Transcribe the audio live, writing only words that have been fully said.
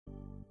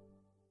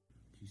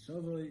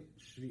Kisavoi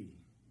Shvi.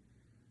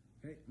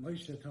 Okay,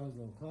 Moshe tells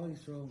the Klal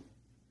Yisrael,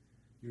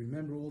 you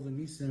remember all the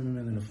nisim and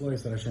the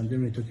neflois that Hashem did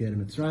when He took you out of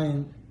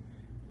Mitzrayim,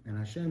 and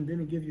Hashem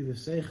didn't give you the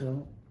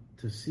seichel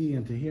to see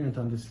and to hear and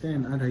to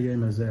understand. Ad hayom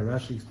hazeh.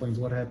 Rashi explains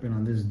what happened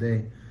on this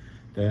day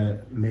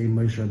that made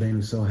Moshe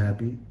Rabbeinu so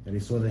happy that he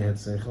saw they had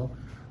seichel.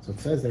 So it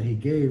says that he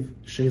gave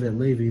Shevet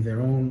Levi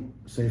their own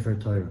Sefer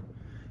Torah.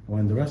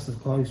 When the rest of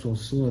Klal Yisrael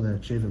saw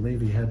that Shevet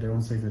Levi had their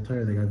own Sefer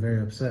Torah, they got very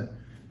upset.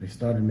 They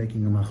started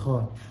making a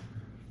macha.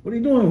 What are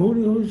you doing?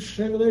 Who does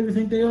Shevet Levi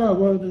think they are?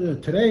 Well,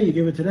 today you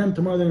give it to them,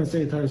 tomorrow they're going to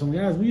say the Torah to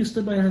somebody else. We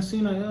stood by Har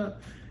Sinai.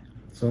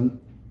 So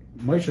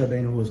Moshe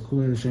Rabbeinu, who was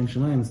cool in the Shem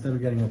Shemayim, instead of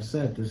getting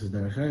upset, this is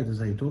Derech Eretz, this is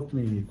how you talk to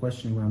me, you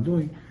questioning what I'm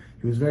doing,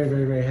 he was very,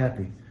 very, very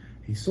happy.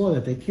 He saw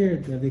that they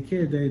cared,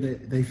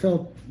 they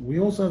felt, we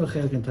also have a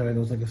chelik in Torah,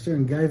 there was like a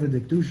certain gaiva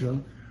dikdusha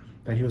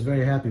that he was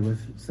very happy with.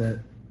 It's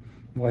that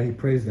why he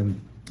praised them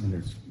in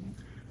this.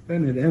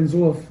 Then it ends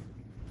off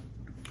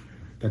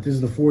that this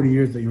is the 40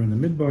 years that you're in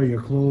the midbar,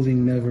 your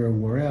clothing never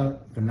wore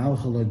out, and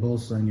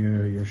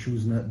your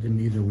shoes didn't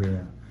either wear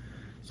out.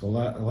 So a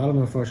lot of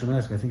the Mepharshim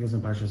ask, I think it's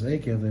in Parshas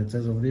Eikev, that it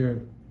says over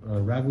there,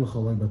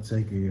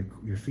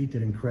 your feet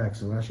didn't crack.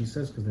 So Rashi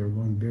says because they were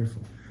going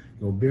barefoot.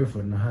 You go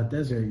barefoot in the hot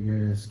desert,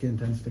 your skin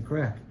tends to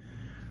crack.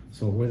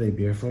 So were they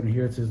barefoot? And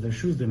here it says their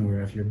shoes didn't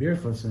wear out. If you're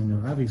barefoot, so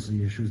obviously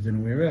your shoes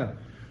didn't wear out.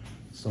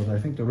 So I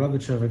think the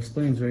Rogachev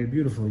explains very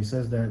beautifully. He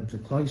says that the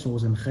Klal Yisrael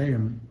was in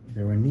Chayim,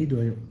 they were in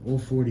Nidoy all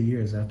 40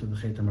 years after the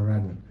Chet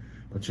HaMeraglim.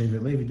 But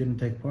Shevet Levi didn't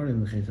take part in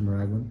the Chet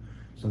HaMeraglim,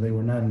 so they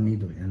were not in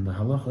Nidoy. And the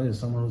halacha is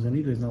someone who's in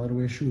Nidoy is not allowed to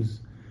wear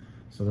shoes.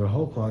 So their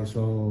whole Klal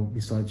Yisrael,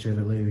 besides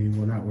Shevet Levi,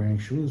 were not wearing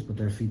shoes, but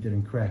their feet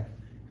didn't crack.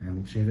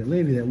 And Shevet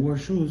Levi that wore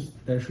shoes,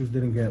 their shoes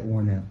didn't get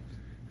worn out.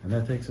 And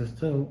that takes us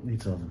to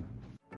Nitzavim.